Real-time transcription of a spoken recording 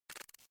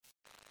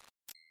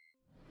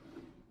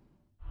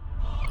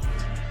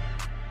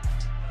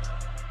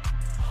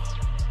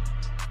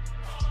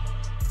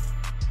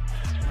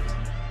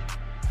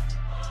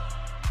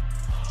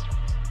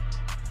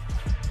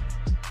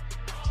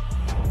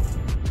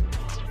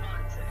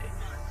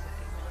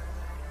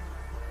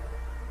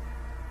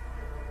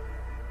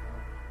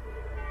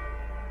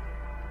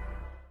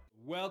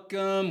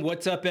Welcome.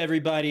 What's up,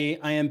 everybody?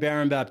 I am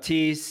Baron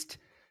Baptiste.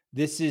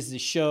 This is the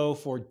show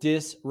for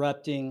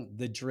disrupting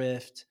the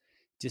drift,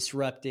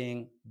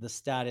 disrupting the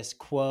status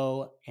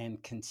quo,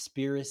 and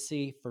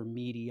conspiracy for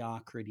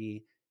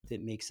mediocrity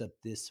that makes up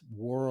this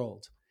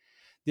world.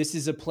 This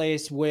is a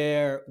place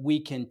where we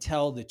can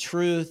tell the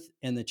truth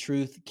and the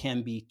truth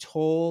can be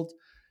told.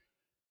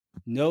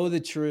 Know the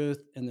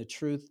truth and the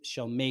truth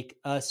shall make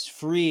us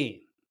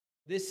free.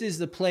 This is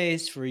the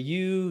place for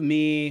you,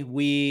 me,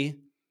 we.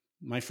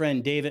 My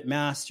friend David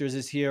Masters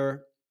is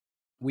here.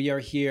 We are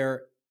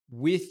here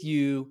with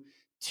you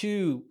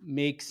to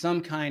make some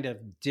kind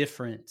of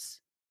difference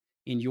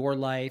in your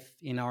life,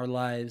 in our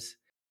lives,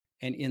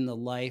 and in the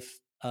life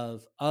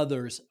of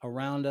others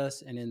around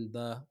us and in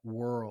the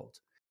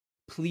world.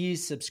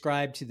 Please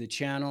subscribe to the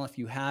channel if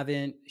you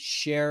haven't.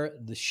 Share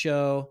the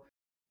show.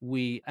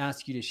 We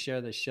ask you to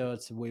share the show.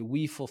 It's the way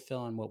we fulfill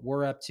on what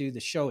we're up to. The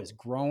show is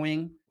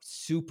growing.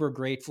 Super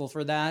grateful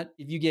for that.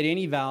 If you get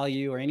any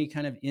value or any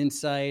kind of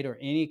insight or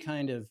any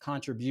kind of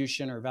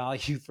contribution or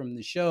value from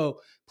the show,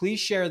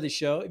 please share the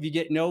show. If you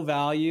get no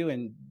value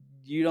and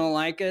you don't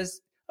like us,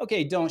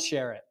 okay, don't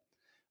share it.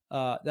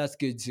 That's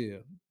good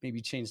too. Maybe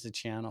change the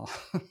channel.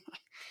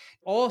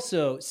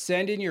 Also,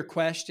 send in your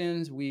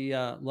questions. We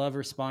love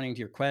responding to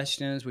your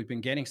questions. We've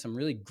been getting some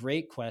really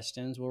great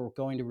questions. We're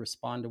going to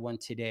respond to one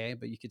today,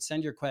 but you could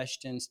send your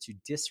questions to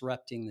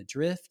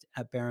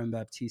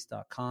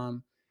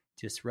disruptingthedrift@baronbaptiste.com,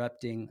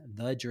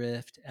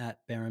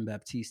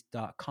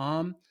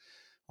 disruptingthedrift@baronbaptiste.com.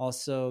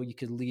 Also, you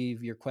could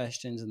leave your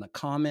questions in the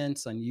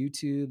comments on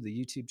YouTube. The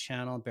YouTube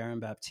channel,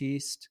 Baron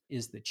Baptiste,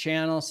 is the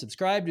channel.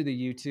 Subscribe to the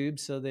YouTube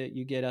so that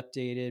you get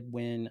updated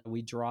when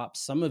we drop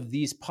some of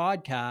these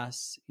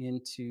podcasts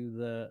into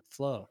the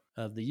flow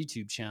of the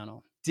YouTube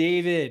channel.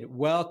 David,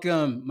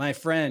 welcome, my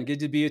friend. Good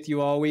to be with you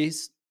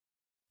always.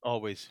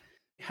 Always.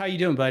 How you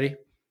doing, buddy?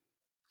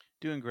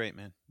 Doing great,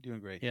 man.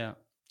 Doing great. Yeah,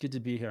 good to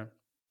be here.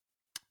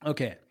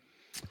 Okay.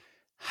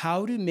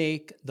 How to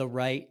make the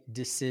right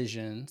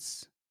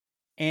decisions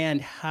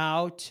and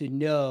how to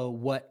know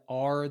what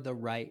are the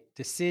right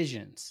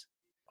decisions.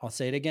 I'll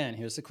say it again.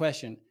 Here's the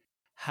question.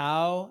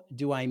 How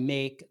do I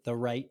make the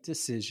right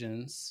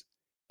decisions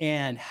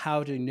and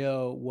how to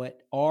know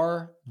what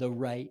are the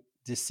right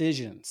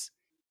decisions?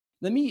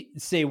 Let me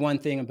say one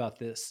thing about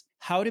this.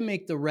 How to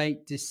make the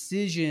right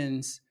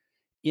decisions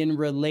in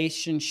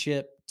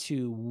relationship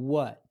to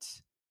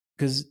what?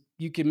 Because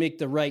you can make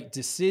the right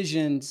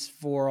decisions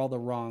for all the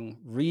wrong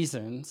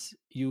reasons.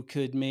 You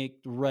could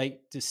make the right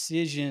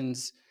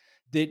decisions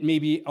that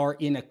maybe are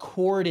in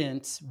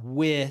accordance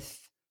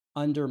with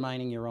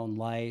undermining your own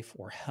life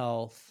or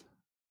health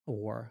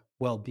or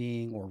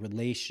well-being or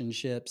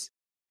relationships.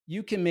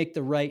 You can make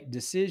the right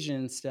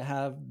decisions to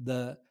have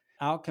the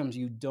outcomes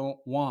you don't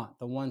want,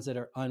 the ones that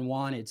are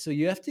unwanted. So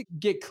you have to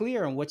get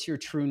clear on what's your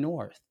true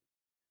north.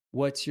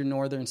 What's your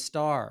northern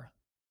star?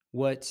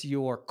 What's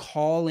your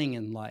calling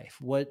in life?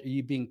 What are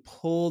you being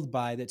pulled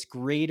by that's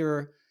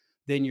greater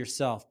than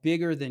yourself,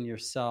 bigger than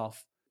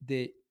yourself,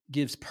 that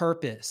gives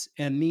purpose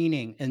and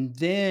meaning? And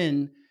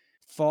then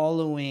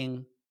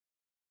following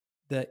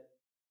the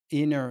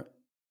inner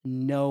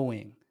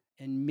knowing.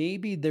 And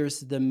maybe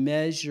there's the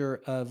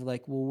measure of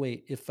like, well,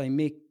 wait, if I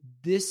make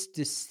this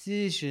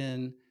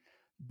decision,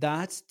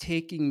 that's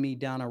taking me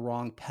down a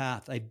wrong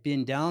path. I've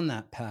been down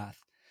that path.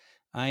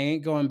 I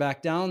ain't going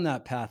back down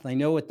that path. I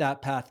know what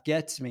that path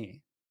gets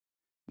me.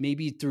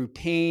 Maybe through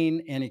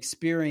pain and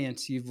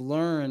experience, you've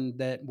learned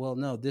that, well,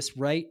 no, this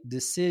right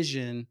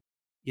decision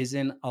is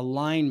in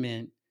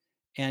alignment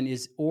and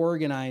is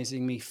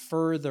organizing me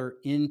further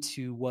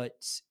into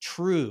what's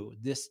true.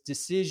 This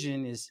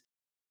decision is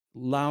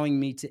allowing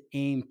me to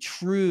aim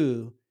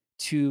true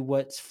to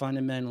what's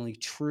fundamentally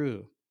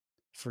true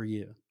for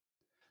you.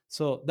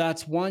 So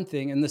that's one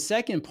thing. And the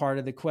second part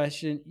of the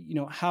question,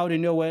 how to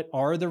know what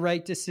are the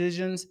right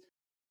decisions,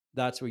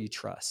 that's where you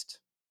trust.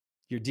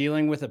 You're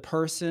dealing with a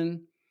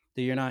person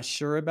that you're not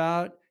sure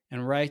about.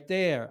 And right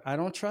there, I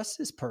don't trust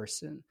this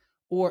person.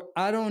 Or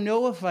I don't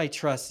know if I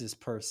trust this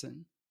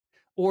person.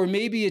 Or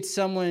maybe it's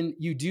someone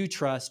you do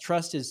trust.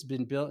 Trust has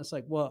been built. It's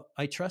like, well,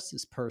 I trust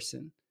this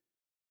person.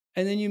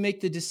 And then you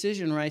make the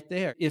decision right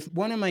there. If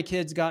one of my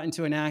kids got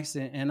into an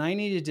accident and I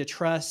needed to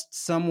trust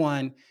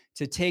someone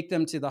to take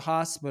them to the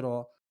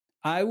hospital,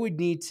 I would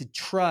need to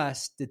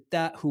trust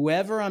that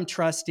whoever I'm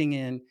trusting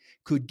in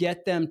could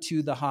get them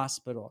to the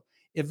hospital.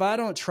 If I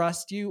don't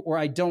trust you, or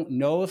I don't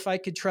know if I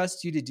could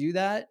trust you to do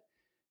that,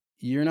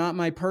 you're not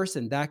my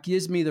person. That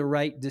gives me the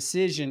right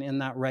decision in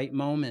that right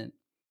moment.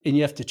 And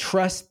you have to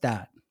trust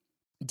that.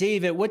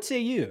 David, what say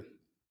you?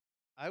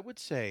 I would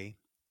say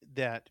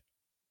that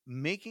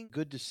making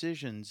good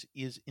decisions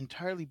is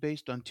entirely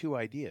based on two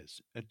ideas,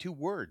 two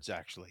words,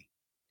 actually.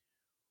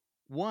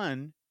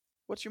 One,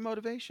 what's your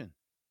motivation?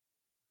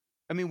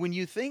 I mean, when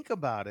you think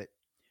about it,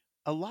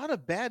 a lot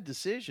of bad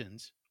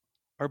decisions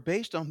are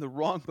based on the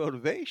wrong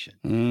motivation.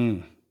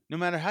 No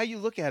matter how you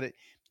look at it,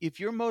 if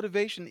your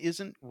motivation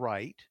isn't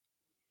right,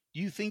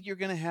 you think you're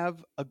going to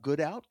have a good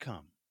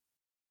outcome.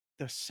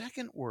 The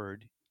second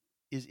word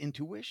is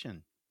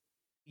intuition.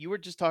 you were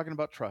just talking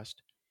about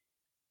trust.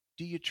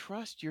 Do you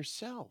trust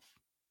yourself?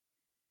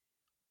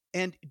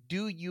 And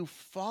do you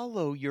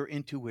follow your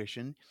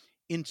intuition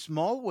in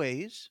small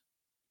ways?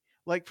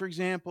 Like, for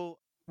example,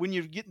 when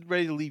you're getting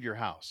ready to leave your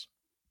house,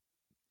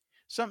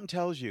 something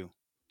tells you,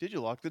 did you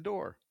lock the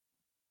door?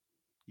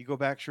 You go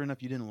back, sure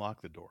enough, you didn't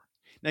lock the door.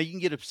 Now, you can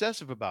get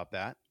obsessive about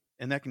that,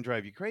 and that can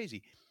drive you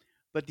crazy.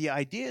 But the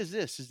idea is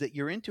this, is that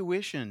your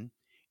intuition,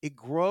 it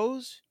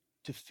grows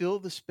to fill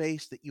the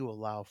space that you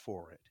allow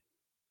for it.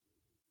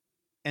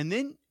 And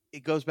then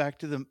it goes back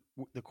to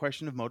the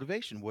question of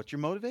motivation. What's your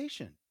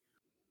motivation?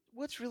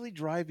 What's really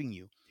driving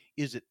you?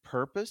 Is it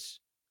purpose?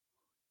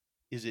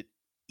 Is it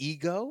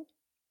ego?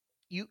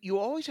 You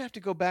always have to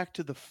go back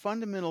to the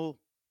fundamental,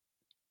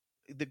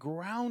 the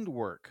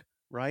groundwork,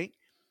 right?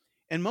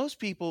 And most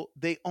people,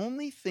 they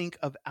only think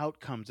of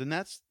outcomes, and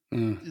that's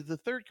Mm. the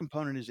third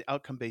component is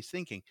outcome-based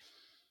thinking.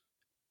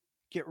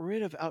 Get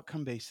rid of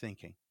outcome-based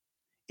thinking.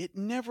 It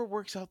never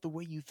works out the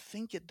way you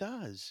think it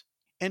does.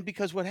 And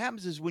because what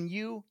happens is when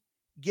you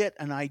get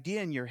an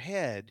idea in your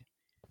head,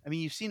 I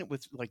mean, you've seen it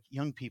with like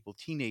young people,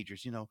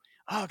 teenagers, oh,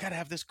 I got to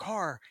have this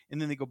car.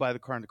 And then they go buy the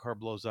car and the car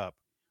blows up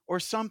or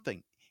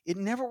something. It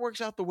never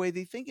works out the way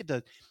they think it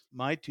does.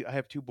 I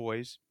have 2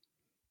 boys,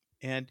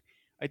 and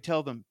I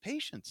tell them,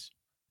 patience,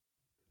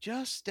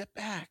 just step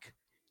back.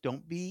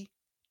 Don't be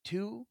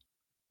too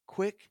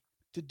quick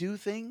to do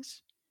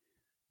things.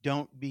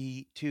 Don't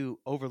be too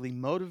overly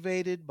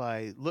motivated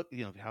by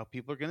how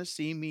people are going to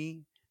see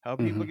me, how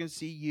people are Mhm. going to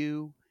see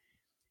you.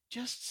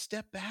 Just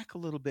step back a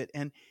little bit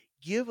and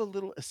give a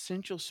little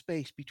essential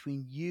space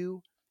between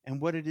you and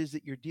what it is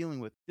that you're dealing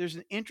with. There's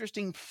an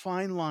interesting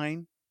fine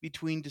line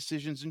between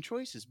decisions and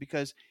choices,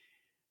 because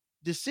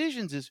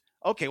decisions is,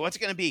 okay, what's it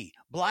going to be?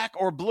 Black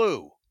or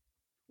blue?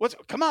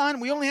 Come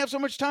on, we only have so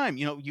much time.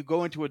 You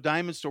go into a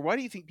diamond store. Why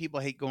do you think people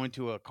hate going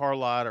to a car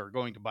lot or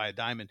going to buy a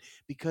diamond?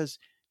 Because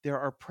there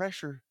are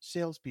pressure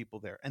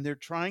salespeople there, and they're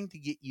trying to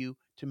get you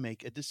to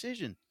make a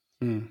decision.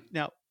 Mm.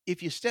 Now,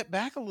 if you step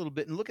back a little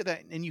bit and look at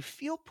that and you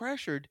feel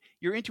pressured,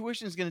 your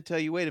intuition is going to tell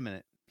you, wait a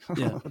minute,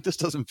 Yeah. this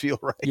doesn't feel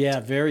right. Yeah,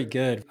 very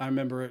good. I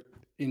remember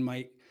in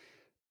my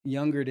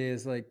younger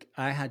days, like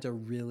I had to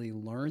really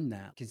learn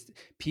that because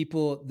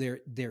people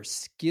they're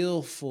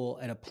skillful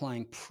at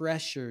applying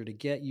pressure to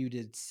get you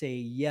to say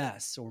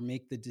yes or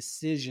make the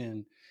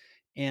decision.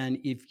 And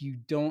if you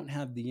don't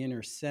have the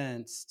inner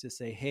sense to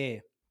say,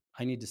 hey,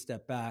 I need to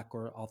step back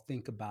or I'll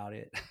think about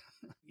it,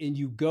 and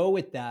you go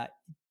with that,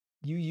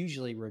 you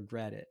usually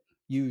regret it.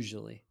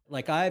 Usually.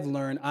 Like I've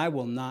learned, I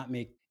will not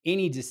make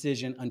any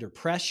decision under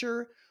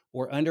pressure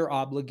or under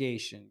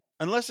obligation.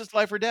 Unless it's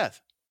life or death.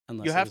 You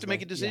Unless it have was to make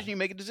a like, yeah. decision. You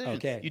make a decision.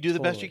 Okay. You do the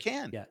best you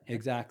Totally. can. Yeah,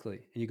 exactly.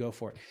 And you go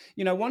for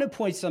it. I want to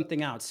point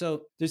something out.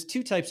 So there's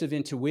 2 types of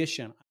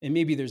intuition, and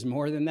maybe there's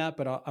more than that,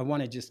 but I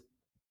want to just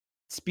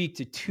speak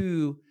to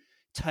 2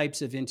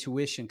 types of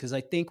intuition because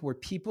I think where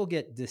people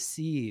get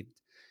deceived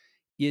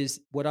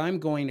is what I'm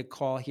going to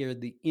call here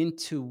the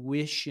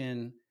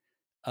intuition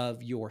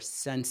of your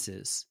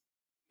senses.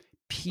 Ooh,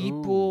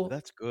 People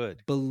that's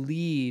good.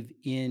 believe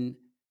in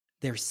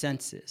their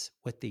senses,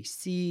 what they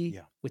see,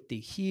 Yeah. what they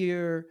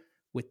hear,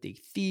 what they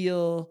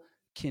feel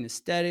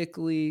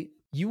kinesthetically.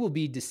 You will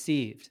be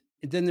deceived.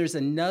 And then there's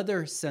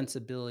another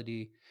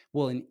sensibility,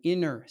 well, an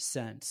inner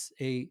sense,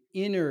 a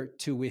inner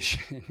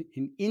tuition,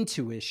 an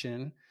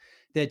intuition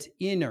that's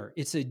inner.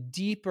 It's a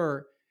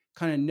deeper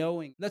kind of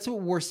knowing. That's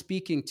what we're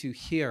speaking to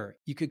here.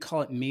 You could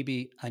call it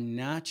maybe a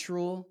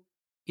natural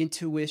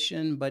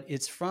intuition, but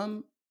it's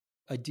from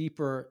a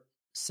deeper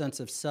sense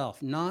of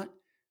self, not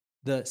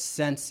the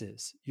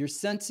senses. Your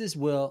senses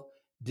will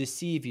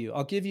deceive you.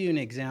 I'll give you an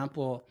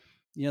example.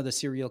 The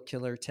serial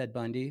killer, Ted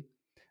Bundy.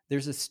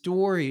 There's a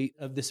story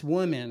of this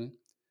woman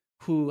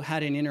who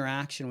had an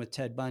interaction with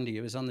Ted Bundy.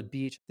 It was on the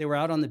beach. They were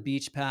out on the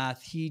beach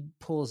path. He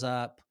pulls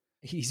up.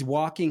 He's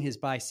walking his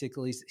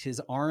bicycle.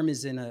 His arm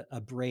is in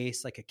a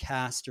brace, like a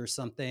cast or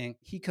something.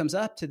 He comes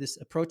up to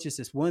approaches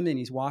this woman.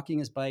 He's walking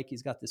his bike.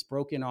 He's got this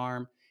broken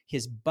arm.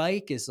 His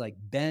bike is like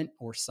bent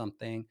or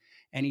something.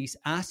 And he's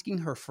asking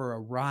her for a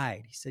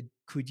ride. He said,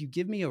 could you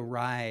give me a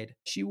ride?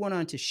 She went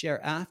on to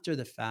share after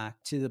the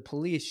fact to the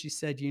police. She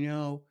said,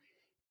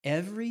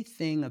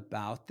 everything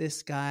about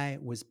this guy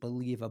was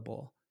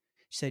believable.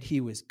 She said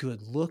he was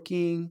good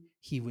looking.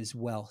 He was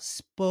well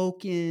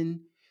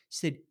spoken. She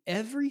said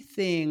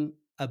everything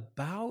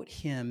about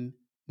him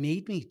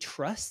made me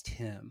trust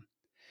him.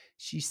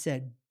 She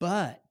said,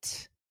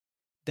 but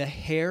the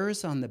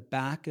hairs on the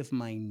back of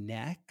my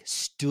neck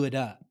stood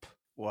up.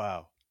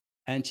 Wow.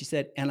 And she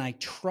said, and I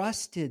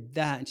trusted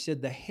that. And she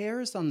said, the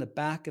hairs on the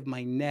back of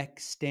my neck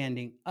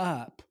standing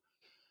up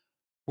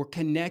were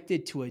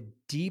connected to a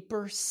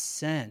deeper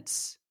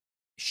sense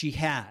she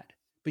had.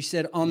 But she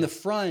said on the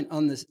front,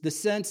 on the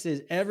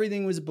senses,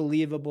 everything was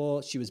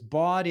believable. She was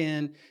bought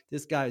in.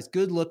 This guy was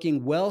good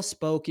looking,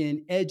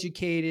 well-spoken,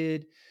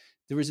 educated.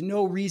 There was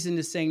no reason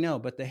to say no,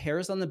 but the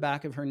hairs on the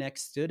back of her neck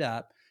stood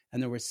up,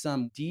 and there was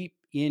some deep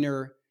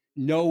inner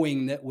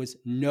knowing that was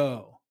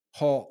no,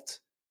 halt.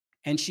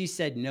 And she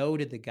said no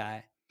to the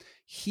guy.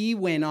 He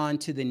went on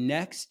to the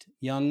next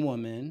young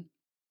woman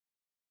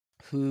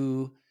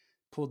who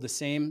pulled the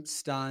same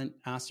stunt,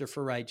 asked her for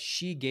a ride.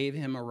 She gave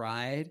him a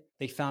ride.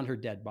 They found her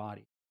dead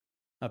body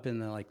up in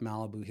the like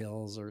Malibu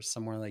Hills or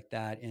somewhere like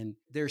that. And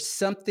there's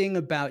something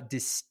about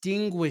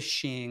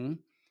distinguishing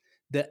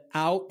the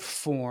out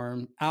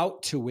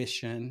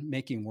tuition,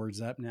 making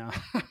words up now,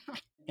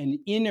 and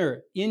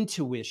inner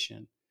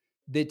intuition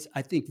that's,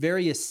 I think,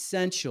 very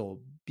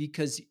essential,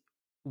 because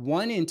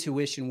one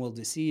intuition will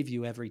deceive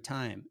you every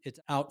time. It's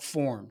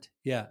outformed.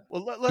 Yeah.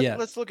 Well, Yeah.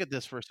 let's look at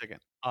this for a second.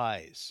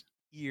 Eyes,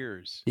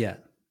 ears, Yeah.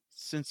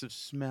 sense of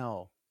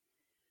smell.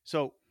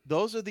 So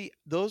those are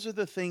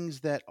the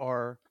things that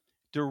are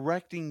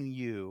directing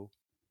you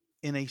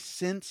in a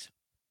sense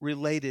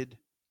related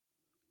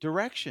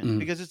direction,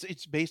 because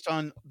it's based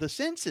on the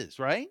senses,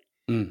 right?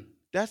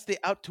 That's the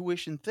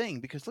outtuition thing,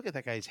 because look at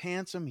that guy. He's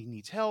handsome. He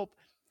needs help.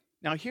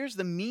 Now, here's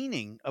the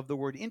meaning of the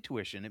word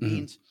intuition. It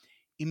means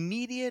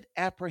immediate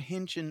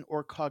apprehension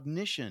or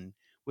cognition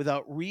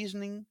without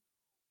reasoning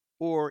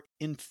or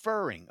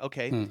inferring.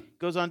 Okay.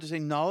 Goes on to say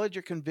knowledge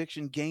or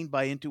conviction gained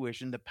by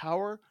intuition, the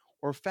power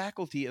or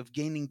faculty of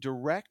gaining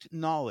direct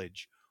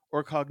knowledge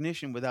or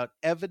cognition without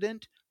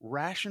evident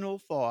rational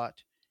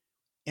thought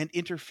and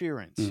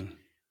interference.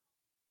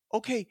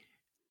 Okay.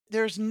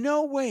 There's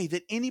no way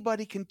that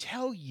anybody can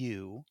tell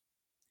you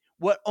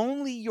what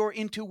only your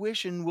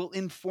intuition will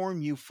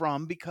inform you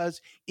from, because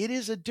it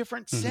is a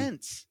different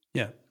sense.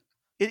 Yeah.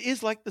 It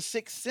is like the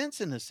sixth sense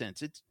in a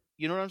sense. It's,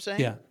 you know what I'm saying?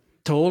 Yeah.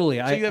 Totally.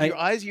 So you have your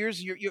eyes,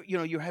 ears,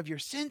 you have your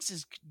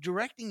senses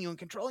directing you and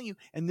controlling you,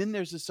 and then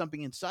there's this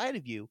something inside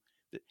of you,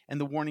 and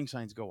the warning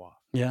signs go off.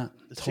 Yeah.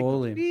 The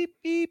Totally. signal, beep,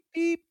 beep,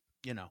 beep.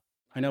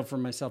 I know for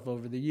myself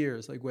over the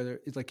years, like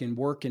whether it's like in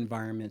work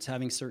environments,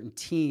 having certain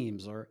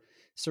teams or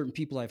certain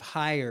people I've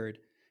hired,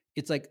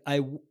 it's like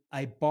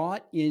I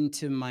bought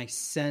into my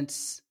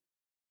sense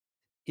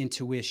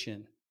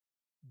intuition.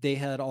 They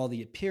had all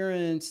the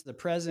appearance, the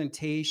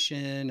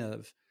presentation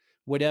of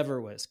whatever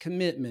it was,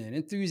 commitment,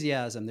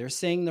 enthusiasm. They're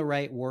saying the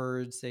right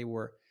words.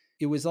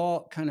 It was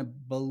all kind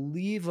of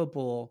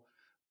believable.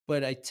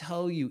 But I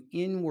tell you,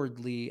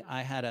 inwardly,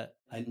 I had a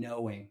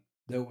knowing.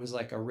 There was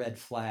like a red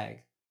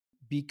flag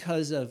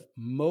because of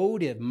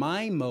motive.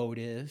 My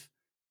motive,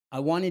 I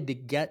wanted to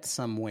get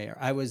somewhere.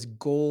 I was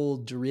goal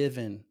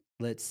driven,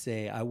 let's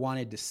say. I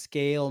wanted to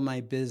scale my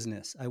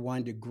business. I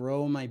wanted to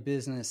grow my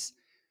business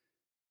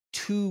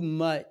too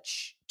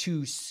much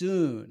too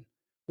soon,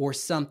 or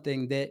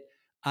something that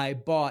I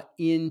bought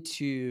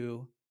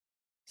into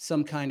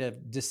some kind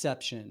of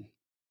deception.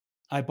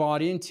 I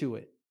bought into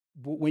it.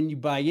 When you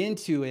buy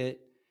into it,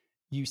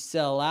 you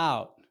sell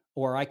out,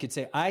 or I could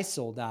say I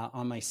sold out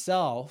on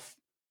myself,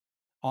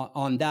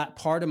 on that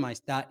part of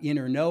that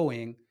inner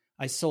knowing.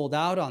 I sold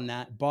out on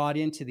that, bought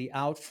into the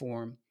out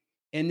form,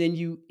 and then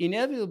you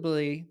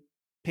inevitably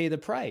pay the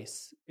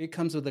price. It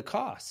comes with a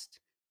cost.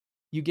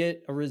 You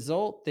get a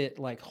result that,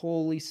 like,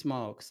 holy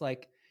smokes,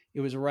 like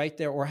it was right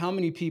there. Or how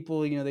many people,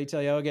 they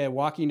tell you, okay,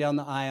 walking down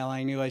the aisle,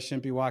 I knew I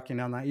shouldn't be walking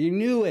down that. You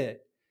knew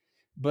it,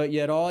 but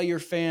yet all your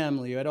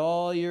family, you had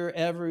all your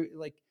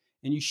and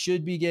you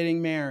should be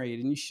getting married,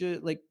 and you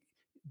should, like,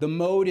 the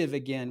motive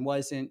again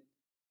wasn't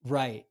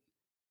right.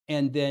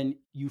 And then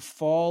you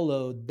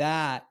followed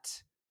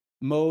that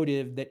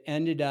motive that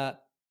ended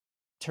up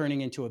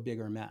turning into a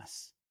bigger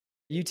mess.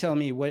 You tell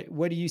me,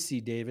 what do you see,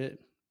 David?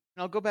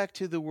 I'll go back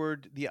to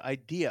the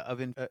idea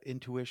of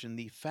intuition,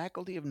 the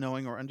faculty of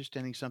knowing or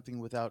understanding something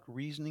without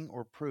reasoning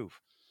or proof.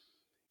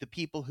 The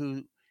people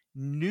who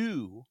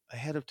knew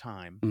ahead of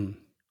time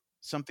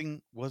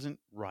something wasn't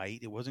right,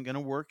 it wasn't going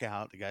to work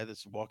out. The guy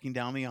that's walking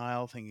down the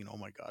aisle thinking, oh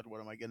my God,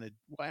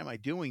 why am I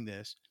doing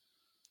this?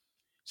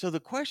 So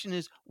the question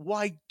is,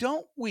 why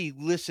don't we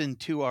listen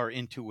to our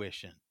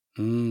intuition?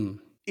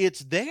 It's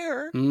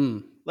there.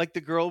 Like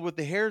the girl with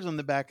the hairs on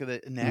the back of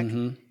the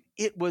neck.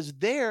 It was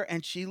there,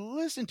 and she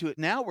listened to it.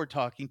 Now we're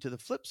talking to the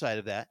flip side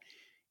of that.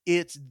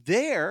 It's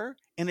there,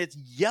 and it's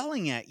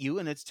yelling at you,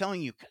 and it's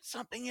telling you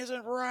something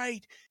isn't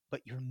right,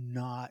 but you're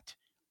not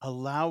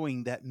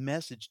allowing that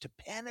message to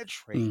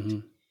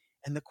penetrate.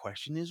 And the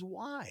question is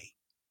why?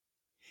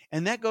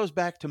 And that goes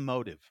back to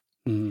motive.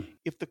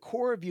 If the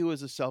core of you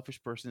is a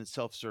selfish person, it's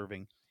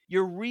self-serving,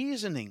 you're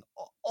reasoning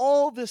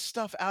all this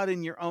stuff out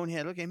in your own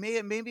head. Okay,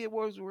 maybe it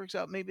works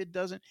out, maybe it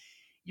doesn't.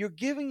 You're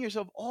giving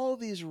yourself all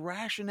these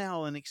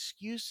rationale and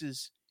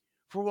excuses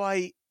for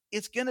why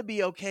it's going to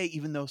be okay,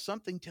 even though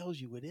something tells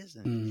you it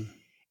isn't.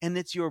 And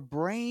it's your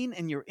brain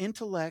and your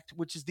intellect,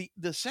 which is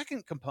the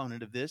second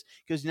component of this,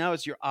 because now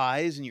it's your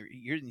eyes and your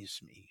ears, and you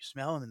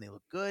smell them and they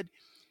look good.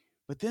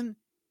 But then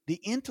the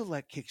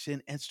intellect kicks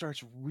in and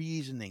starts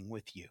reasoning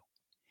with you.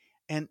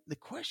 And the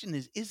question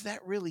is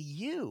that really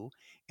you?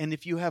 And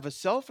if you have a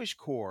selfish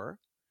core,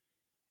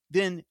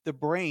 then the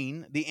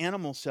brain, the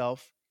animal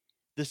self,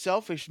 the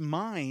selfish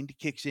mind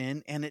kicks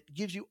in, and it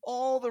gives you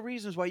all the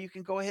reasons why you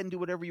can go ahead and do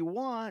whatever you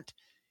want,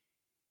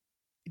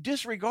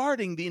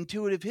 disregarding the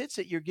intuitive hits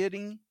that you're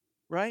getting,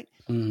 right?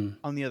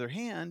 On the other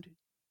hand,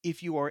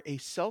 if you are a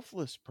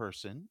selfless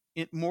person,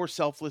 more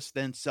selfless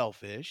than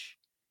selfish,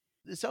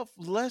 The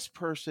selfless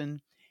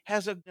person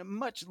has a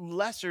much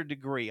lesser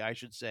degree, I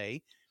should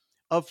say,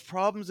 of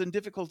problems and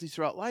difficulties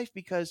throughout life,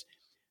 because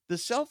the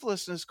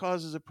selflessness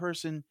causes a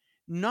person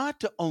not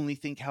to only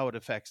think how it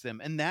affects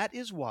them. And that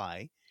is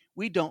why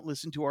we don't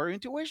listen to our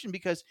intuition,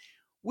 because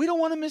we don't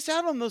want to miss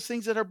out on those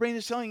things that our brain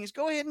is telling us,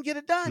 go ahead and get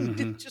it done.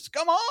 Mhm. Just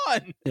come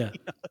on. Yeah.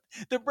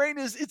 The brain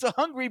it's a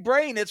hungry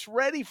brain. It's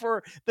ready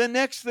for the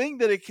next thing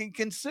that it can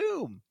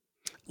consume.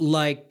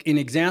 Like an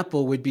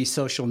example would be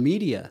social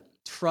media.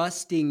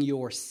 Trusting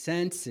your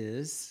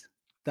senses,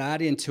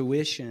 that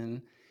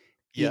intuition,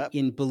 Yep.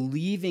 in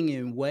believing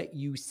in what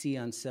you see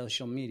on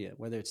social media,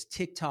 whether it's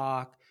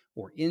TikTok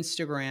or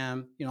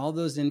Instagram, all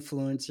those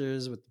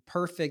influencers with the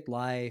perfect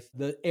life,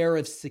 the air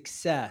of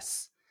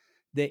success,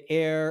 the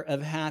air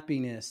of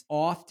happiness.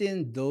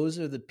 Often those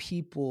are the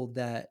people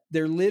that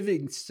they're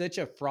living such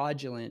a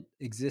fraudulent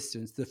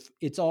existence.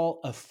 It's all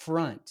a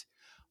front,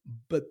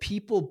 but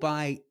people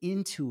buy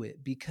into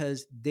it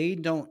because they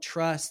don't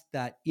trust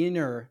that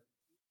inner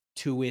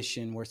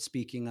tuition we're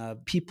speaking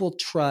of. People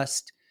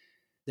trust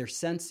their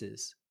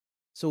senses.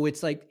 So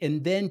it's like,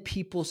 and then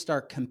people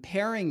start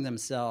comparing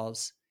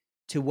themselves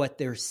to what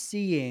they're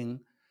seeing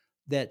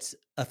that's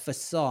a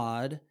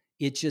facade.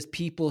 It's just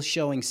people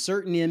showing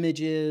certain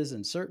images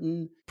and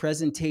certain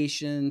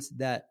presentations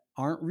that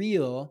aren't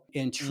real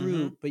and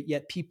true, but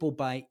yet people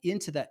buy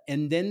into that.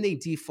 And then they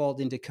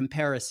default into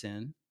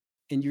comparison.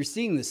 And you're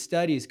seeing the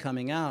studies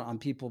coming out on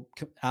people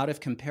out of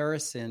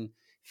comparison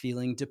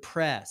feeling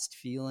depressed,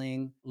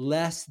 feeling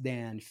less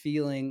than,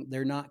 feeling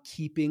they're not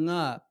keeping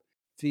up,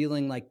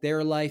 feeling like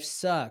their life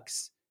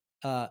sucks.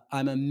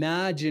 I'm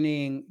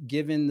imagining,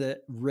 given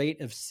the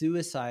rate of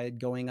suicide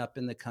going up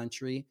in the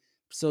country,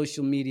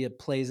 social media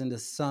plays into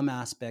some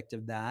aspect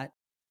of that.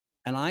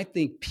 And I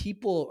think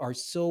people are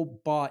so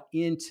bought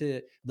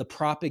into the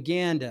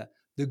propaganda,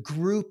 the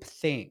group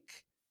think.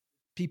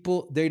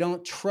 People, they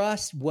don't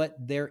trust what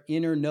their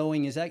inner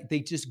knowing is. They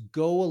just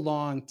go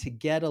along to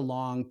get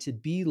along, to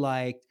be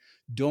liked.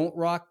 Don't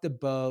rock the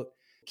boat.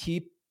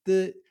 Keep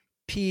the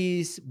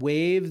peace,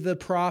 wave the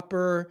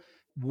proper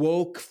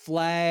woke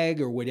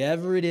flag or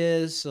whatever it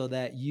is so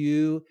that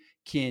you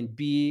can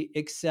be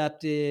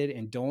accepted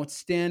and don't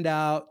stand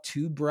out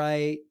too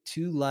bright,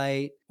 too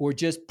light, or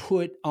just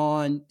put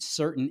on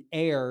certain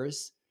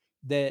airs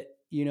that,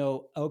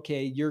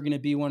 okay, you're going to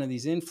be one of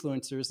these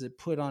influencers that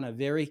put on a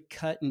very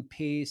cut and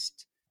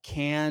paste,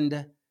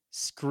 canned,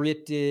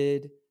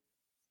 scripted,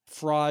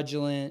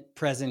 fraudulent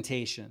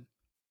presentation.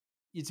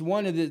 It's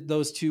one of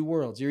those two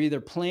worlds. You're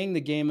either playing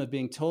the game of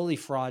being totally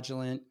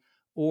fraudulent,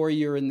 or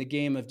you're in the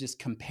game of just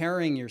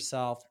comparing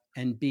yourself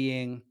and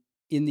being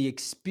in the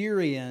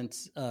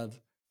experience of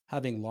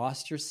having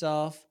lost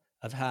yourself,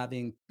 of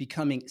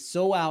becoming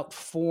so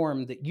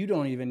outformed that you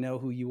don't even know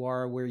who you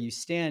are or where you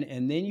stand.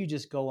 And then you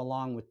just go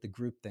along with the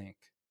groupthink.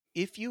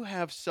 If you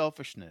have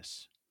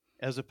selfishness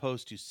as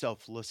opposed to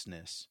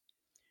selflessness,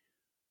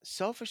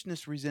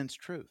 selfishness resents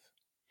truth,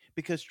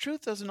 because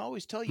truth doesn't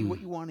always tell you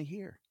what you want to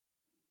hear.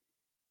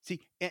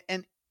 See,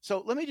 and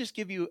so let me just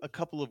give you a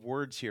couple of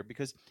words here,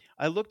 because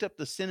I looked up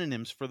the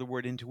synonyms for the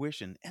word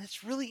intuition, and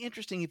it's really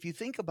interesting if you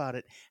think about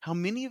it, how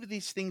many of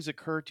these things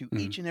occur to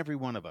each and every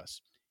one of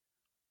us.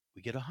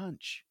 We get a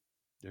hunch.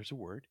 There's a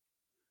word.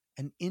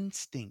 An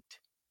instinct.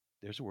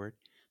 There's a word.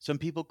 Some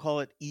people call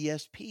it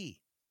ESP,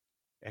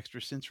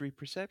 extrasensory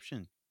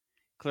perception,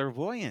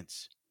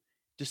 clairvoyance,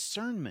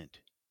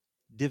 discernment,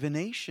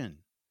 divination,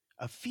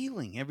 a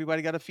feeling.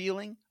 Everybody got a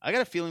feeling? I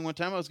got a feeling one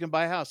time I was going to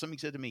buy a house. Somebody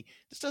said to me,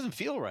 this doesn't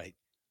feel right.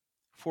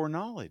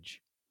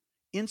 Foreknowledge,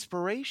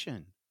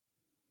 inspiration,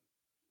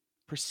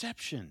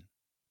 perception.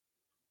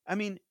 I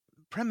mean,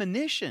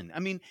 premonition. I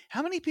mean,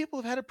 how many people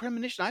have had a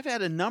premonition? I've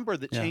had a number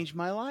that changed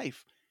my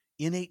life.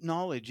 Innate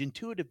knowledge,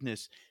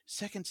 intuitiveness,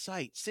 second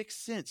sight, sixth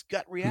sense,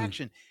 gut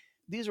reaction.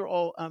 These are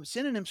all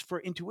synonyms for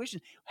intuition.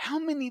 How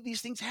many of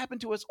these things happen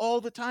to us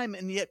all the time,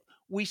 and yet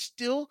we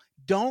still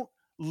don't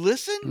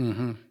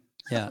listen?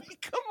 Yeah. I mean,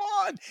 come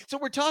on. So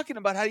we're talking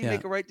about how you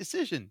make a right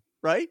decision,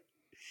 right?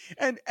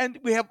 And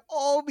we have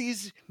all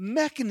these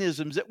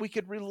mechanisms that we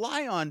could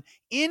rely on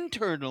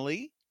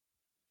internally,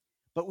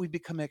 but we've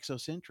become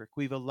exocentric.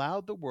 We've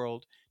allowed the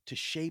world to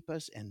shape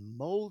us and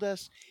mold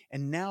us.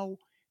 And now,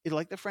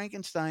 like the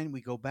Frankenstein,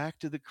 we go back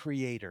to the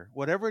creator,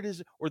 whatever it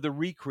is, or the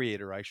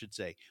recreator, I should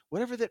say.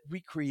 Whatever that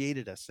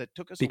recreated us, that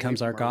took us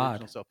becomes away our from our God.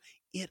 original self,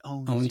 it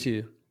owns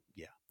you.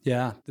 Yeah.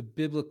 Yeah. The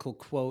biblical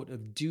quote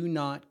of "Do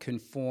not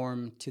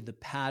conform to the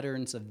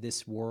patterns of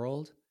this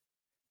world,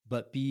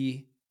 but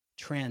be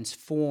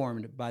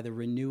transformed by the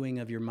renewing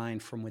of your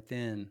mind from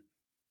within."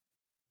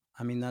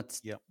 I mean,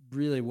 that's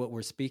really what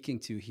we're speaking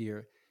to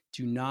here.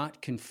 Do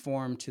not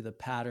conform to the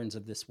patterns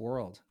of this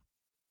world,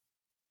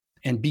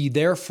 and be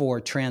therefore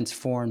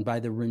transformed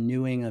by the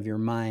renewing of your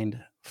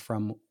mind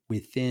from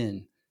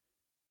within.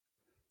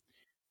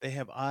 They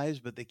have eyes,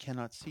 but they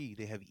cannot see.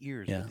 They have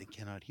ears, but they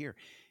cannot hear.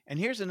 And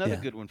here's another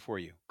good one for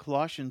you.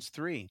 Colossians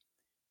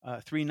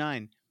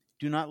 3:9.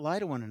 Do not lie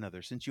to one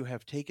another, since you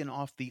have taken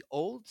off the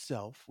old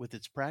self with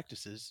its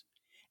practices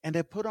and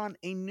have put on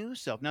a new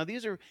self. Now,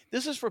 this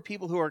is for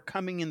people who are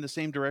coming in the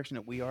same direction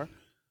that we are.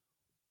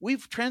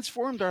 We've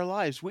transformed our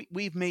lives.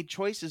 We've made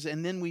choices,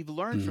 and then we've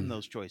learned from Mm,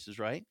 those choices,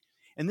 right?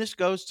 And this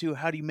goes to,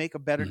 how do you make a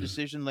better mm,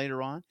 decision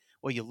later on?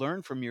 Well, you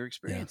learn from your yeah,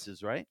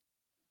 experiences, right?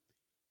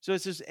 So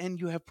it says, and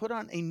you have put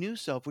on a new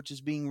self, which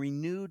is being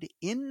renewed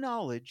in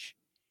knowledge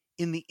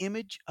in the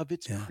image of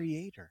its yeah.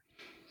 creator.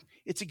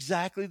 It's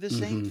exactly the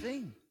same Hmm.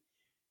 thing.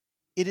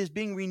 It is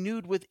being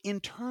renewed with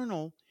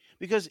internal,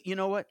 because you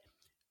know what?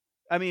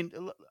 I mean,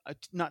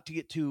 not to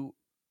get too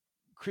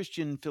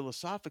Christian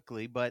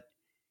philosophically, but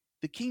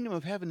the kingdom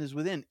of heaven is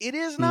within. It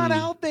is not Mm,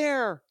 out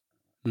there.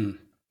 mm,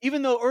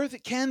 Even though earth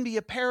can be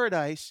a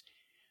paradise,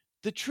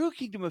 the true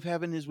kingdom of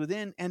heaven is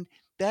within. And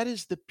that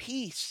is the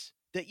peace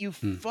that you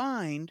mm,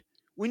 find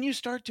when you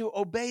start to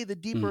obey the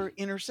mm. deeper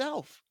inner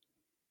self.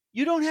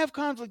 You don't have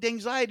conflict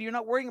anxiety. You're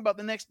not worrying about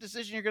the next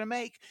decision you're going to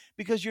make,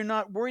 because you're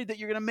not worried that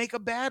you're going to make a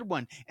bad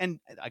one. And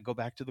I go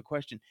back to the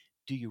question,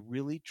 do you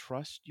really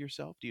trust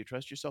yourself? Do you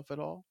trust yourself at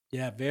all?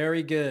 Yeah,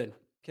 very good.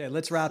 Okay,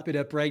 let's wrap it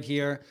up right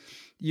here.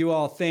 You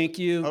all, thank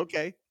you.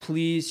 Okay.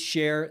 Please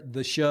share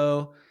the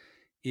show.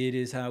 It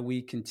is how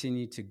we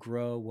continue to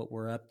grow what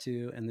we're up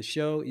to. And the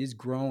show is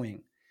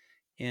growing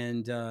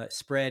and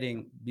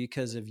spreading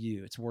because of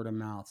you. It's word of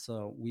mouth.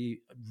 So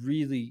we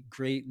really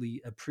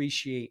greatly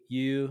appreciate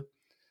you.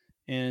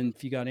 And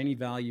if you got any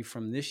value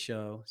from this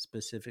show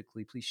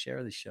specifically, please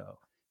share the show.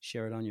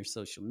 Share it on your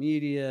social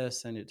media,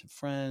 send it to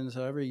friends,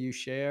 however you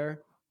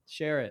share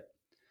it.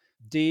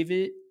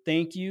 David,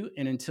 thank you.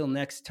 And until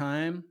next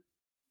time,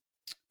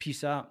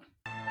 peace out.